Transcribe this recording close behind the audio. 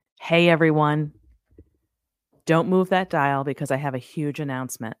Hey everyone, don't move that dial because I have a huge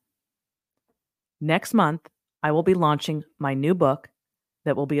announcement. Next month, I will be launching my new book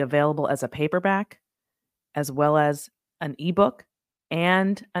that will be available as a paperback, as well as an ebook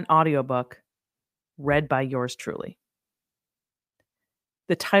and an audiobook read by yours truly.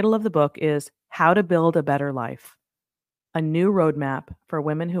 The title of the book is How to Build a Better Life, a new roadmap for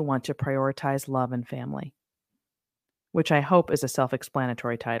women who want to prioritize love and family, which I hope is a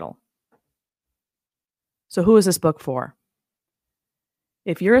self-explanatory title. So who is this book for?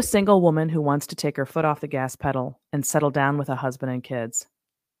 If you're a single woman who wants to take her foot off the gas pedal and settle down with a husband and kids,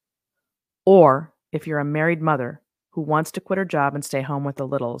 or if you're a married mother who wants to quit her job and stay home with the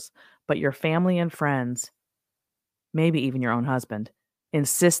littles, but your family and friends, maybe even your own husband,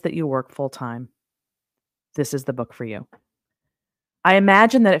 insist that you work full time, this is the book for you. I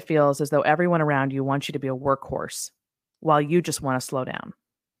imagine that it feels as though everyone around you wants you to be a workhorse, while you just want to slow down.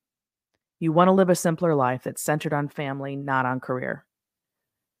 You want to live a simpler life that's centered on family, not on career.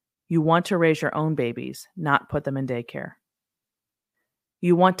 You want to raise your own babies, not put them in daycare.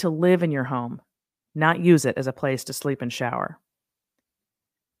 You want to live in your home, not use it as a place to sleep and shower.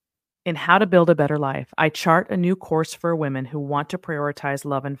 In How to Build a Better Life, I chart a new course for women who want to prioritize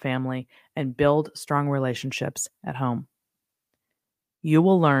love and family and build strong relationships at home. You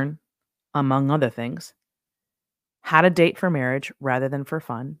will learn, among other things, how to date for marriage rather than for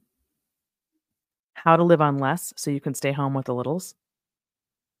fun, how to live on less so you can stay home with the littles,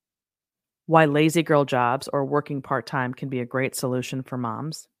 why lazy girl jobs or working part-time can be a great solution for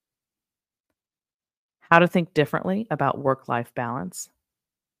moms, how to think differently about work-life balance,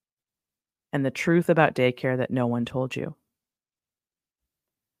 and the truth about daycare that no one told you.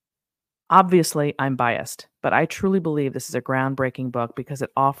 Obviously, I'm biased, but I truly believe this is a groundbreaking book because it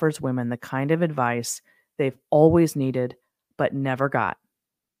offers women the kind of advice they've always needed but never got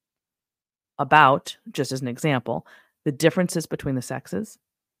about, just as an example, the differences between the sexes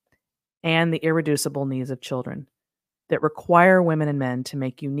and the irreducible needs of children that require women and men to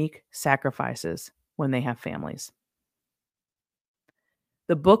make unique sacrifices when they have families.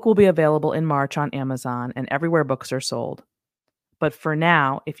 The book will be available in March on Amazon and everywhere books are sold. But for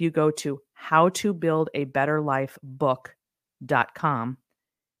now, if you go to howtobuildabetterlifebook.com,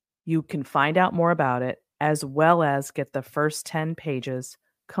 you can find out more about it as well as get the first 10 pages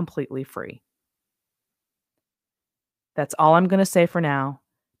completely free. That's all I'm going to say for now,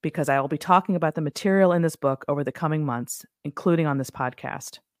 because I will be talking about the material in this book over the coming months, including on this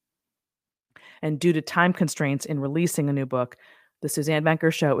podcast. And due to time constraints in releasing a new book, the Suzanne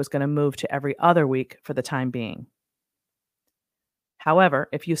Venker Show is going to move to every other week for the time being. However,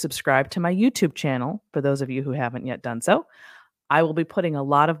 if you subscribe to my YouTube channel, for those of you who haven't yet done so, I will be putting a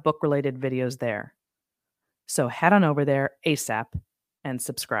lot of book-related videos there. So head on over there ASAP and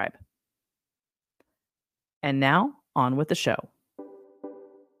subscribe. And now, on with the show.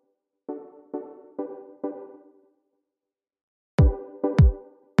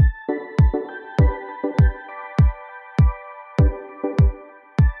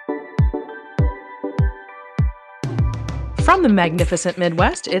 From the magnificent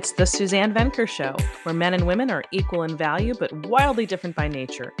Midwest, it's the Suzanne Venker Show, where men and women are equal in value but wildly different by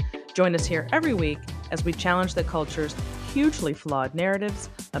nature. Join us here every week as we challenge the culture's hugely flawed narratives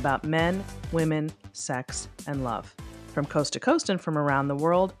about men, women, sex, and love. From coast to coast and from around the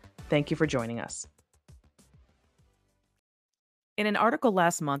world, thank you for joining us. In an article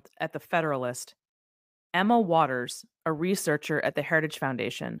last month at The Federalist, Emma Waters, a researcher at the Heritage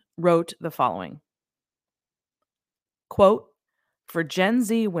Foundation, wrote the following. Quote, for Gen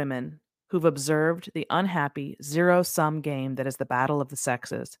Z women who've observed the unhappy zero-sum game that is the battle of the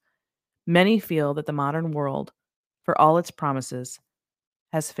sexes, many feel that the modern world, for all its promises,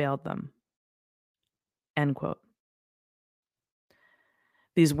 has failed them. End quote.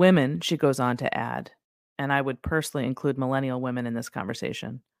 These women, she goes on to add, and I would personally include millennial women in this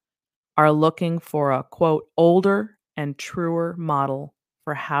conversation, are looking for a, quote, older and truer model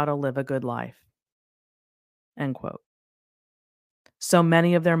for how to live a good life. End quote. So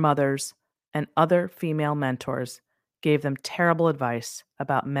many of their mothers and other female mentors gave them terrible advice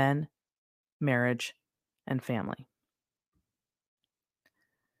about men, marriage, and family.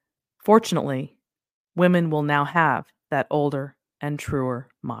 Fortunately, women will now have that older and truer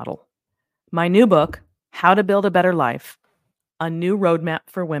model. My new book, How to Build a Better Life, a new roadmap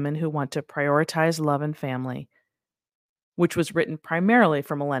for women who want to prioritize love and family, which was written primarily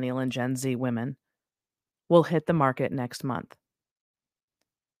for millennial and Gen Z women, will hit the market next month.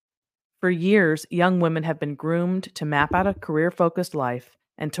 For years, young women have been groomed to map out a career-focused life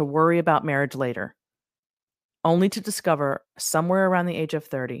and to worry about marriage later, only to discover somewhere around the age of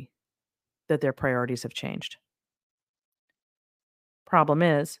 30 that their priorities have changed. Problem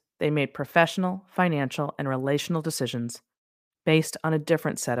is, they made professional, financial, and relational decisions based on a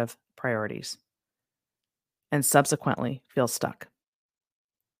different set of priorities and subsequently feel stuck.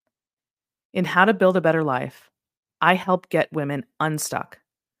 In How to Build a Better Life, I help get women unstuck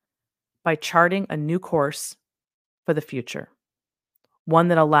by charting a new course for the future, one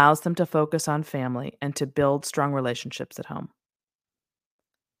that allows them to focus on family and to build strong relationships at home.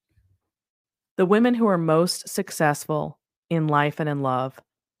 The women who are most successful in life and in love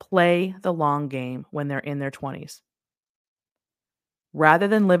play the long game when they're in their 20s. Rather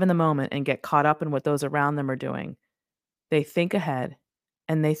than live in the moment and get caught up in what those around them are doing, they think ahead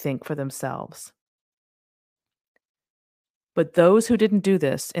and they think for themselves. But those who didn't do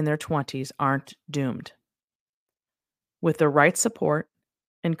this in their 20s aren't doomed. With the right support,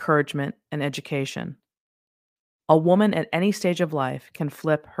 encouragement, and education, a woman at any stage of life can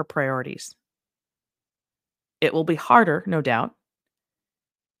flip her priorities. It will be harder, no doubt,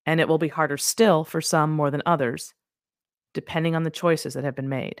 and it will be harder still for some more than others, depending on the choices that have been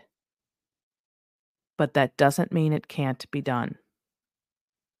made. But that doesn't mean it can't be done.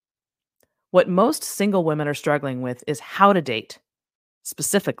 What most single women are struggling with is how to date,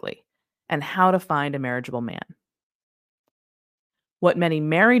 specifically, and how to find a marriageable man. What many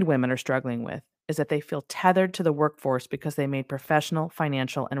married women are struggling with is that they feel tethered to the workforce because they made professional,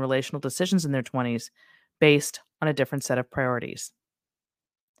 financial, and relational decisions in their 20s based on a different set of priorities.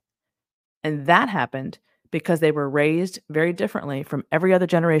 And that happened because they were raised very differently from every other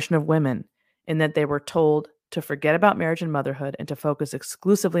generation of women, in that they were told to forget about marriage and motherhood and to focus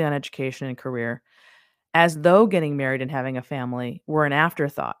exclusively on education and career, as though getting married and having a family were an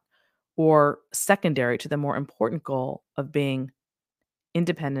afterthought or secondary to the more important goal of being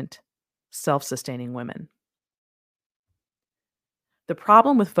independent, self-sustaining women. The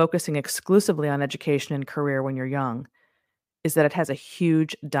problem with focusing exclusively on education and career when you're young is that it has a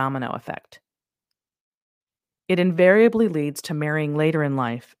huge domino effect. It invariably leads to marrying later in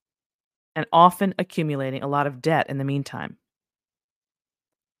life and often accumulating a lot of debt in the meantime.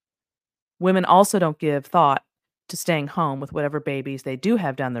 Women also don't give thought to staying home with whatever babies they do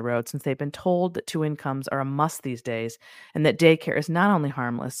have down the road, since they've been told that two incomes are a must these days and that daycare is not only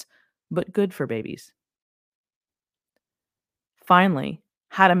harmless, but good for babies. Finally,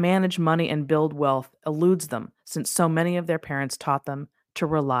 how to manage money and build wealth eludes them, since so many of their parents taught them to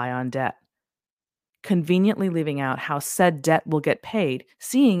rely on debt, conveniently leaving out how said debt will get paid,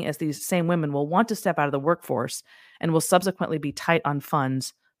 seeing as these same women will want to step out of the workforce and will subsequently be tight on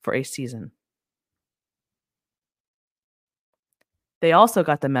funds for a season. They also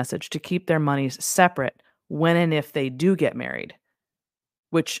got the message to keep their monies separate when and if they do get married,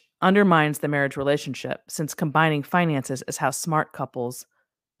 which undermines the marriage relationship, since combining finances is how smart couples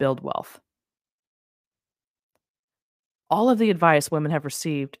build wealth. All of the advice women have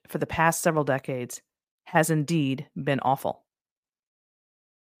received for the past several decades has indeed been awful.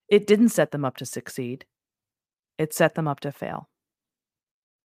 It didn't set them up to succeed. It set them up to fail.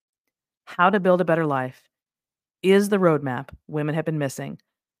 How to Build a Better Life is the roadmap women have been missing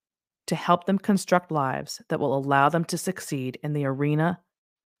to help them construct lives that will allow them to succeed in the arena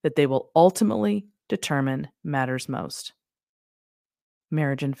that they will ultimately determine matters most: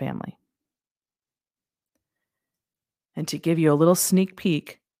 marriage and family. And to give you a little sneak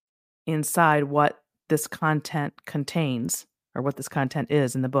peek inside what this content contains, or what this content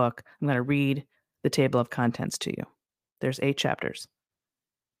is in the book, I'm going to read the table of contents to you. There's 8 chapters.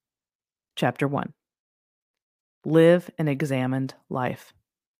 Chapter 1: Live an Examined Life.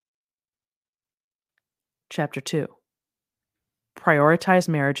 Chapter 2: Prioritize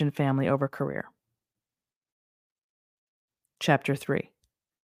marriage and family over career. Chapter 3: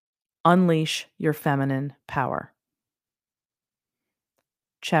 Unleash your feminine power.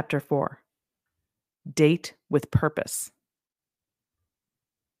 Chapter 4: Date with purpose.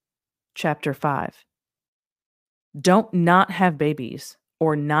 Chapter 5: Don't not have babies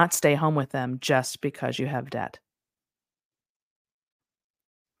or not stay home with them just because you have debt.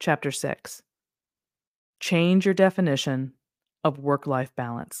 Chapter 6: Change your definition of work-life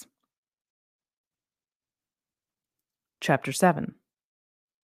balance. Chapter 7: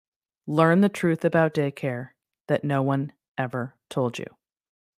 Learn the truth about daycare that no one ever told you.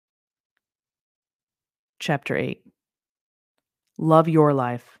 Chapter 8: Love your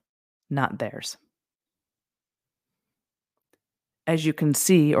life, not theirs. As you can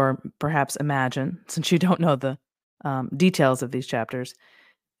see, or perhaps imagine, since you don't know the details of these chapters,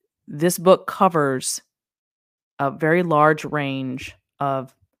 this book covers a very large range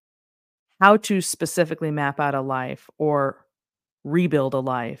of how to specifically map out a life or rebuild a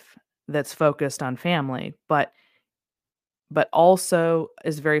life that's focused on family, but also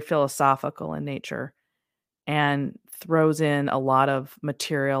is very philosophical in nature and throws in a lot of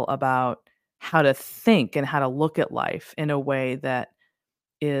material about how to think and how to look at life in a way that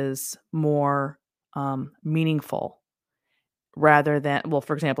is more meaningful rather than, well,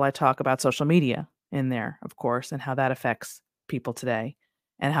 for example, I talk about social media in there, of course, and how that affects people today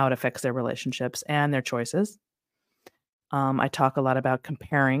and how it affects their relationships and their choices. I talk a lot about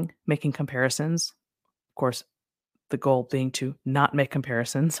making comparisons. Of course, the goal being to not make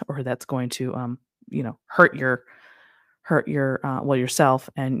comparisons, or that's going to, hurt your well, yourself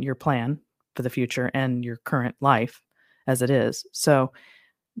and your plan for the future and your current life as it is. So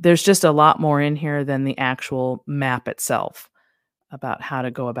there's just a lot more in here than the actual map itself about how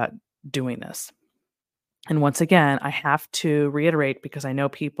to go about doing this. And once again, I have to reiterate because I know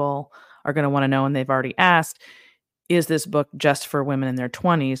people are going to want to know, and they've already asked, is this book just for women in their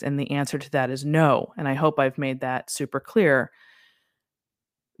 20s? And the answer to that is no. And I hope I've made that super clear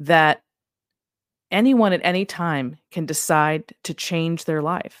that anyone at any time can decide to change their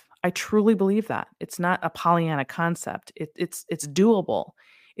life. I truly believe that. It's not a Pollyanna concept. It's doable.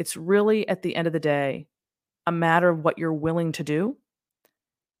 It's really, at the end of the day, a matter of what you're willing to do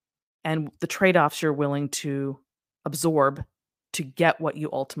and the trade-offs you're willing to absorb to get what you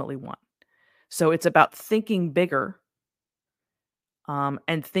ultimately want. So it's about thinking bigger,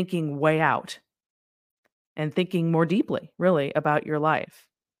 and thinking way out and thinking more deeply, really, about your life.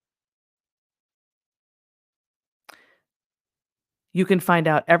 You can find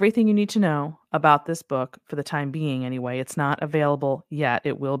out everything you need to know about this book for the time being anyway. It's not available yet.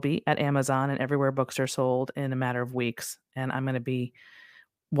 It will be at Amazon and everywhere books are sold in a matter of weeks. And I'm going to be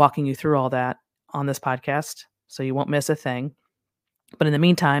walking you through all that on this podcast, so you won't miss a thing. But in the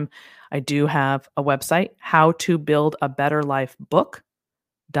meantime, I do have a website,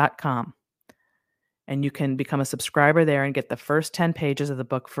 howtobuildabetterlifebook.com. And you can become a subscriber there and get the first 10 pages of the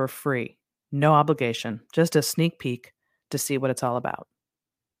book for free. No obligation, just a sneak peek to see what it's all about.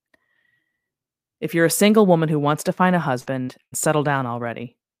 If you're a single woman who wants to find a husband and settle down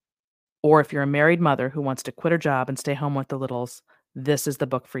already, or if you're a married mother who wants to quit her job and stay home with the littles, this is the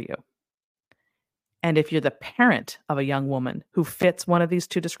book for you. And if you're the parent of a young woman who fits one of these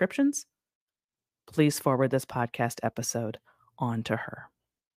two descriptions, please forward this podcast episode on to her.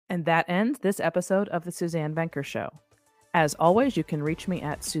 And that ends this episode of The Suzanne Venker Show. As always, you can reach me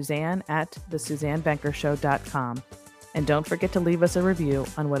at suzanne@thesuzannevenkershow.com. And don't forget to leave us a review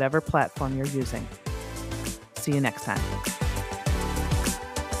on whatever platform you're using. See you next time.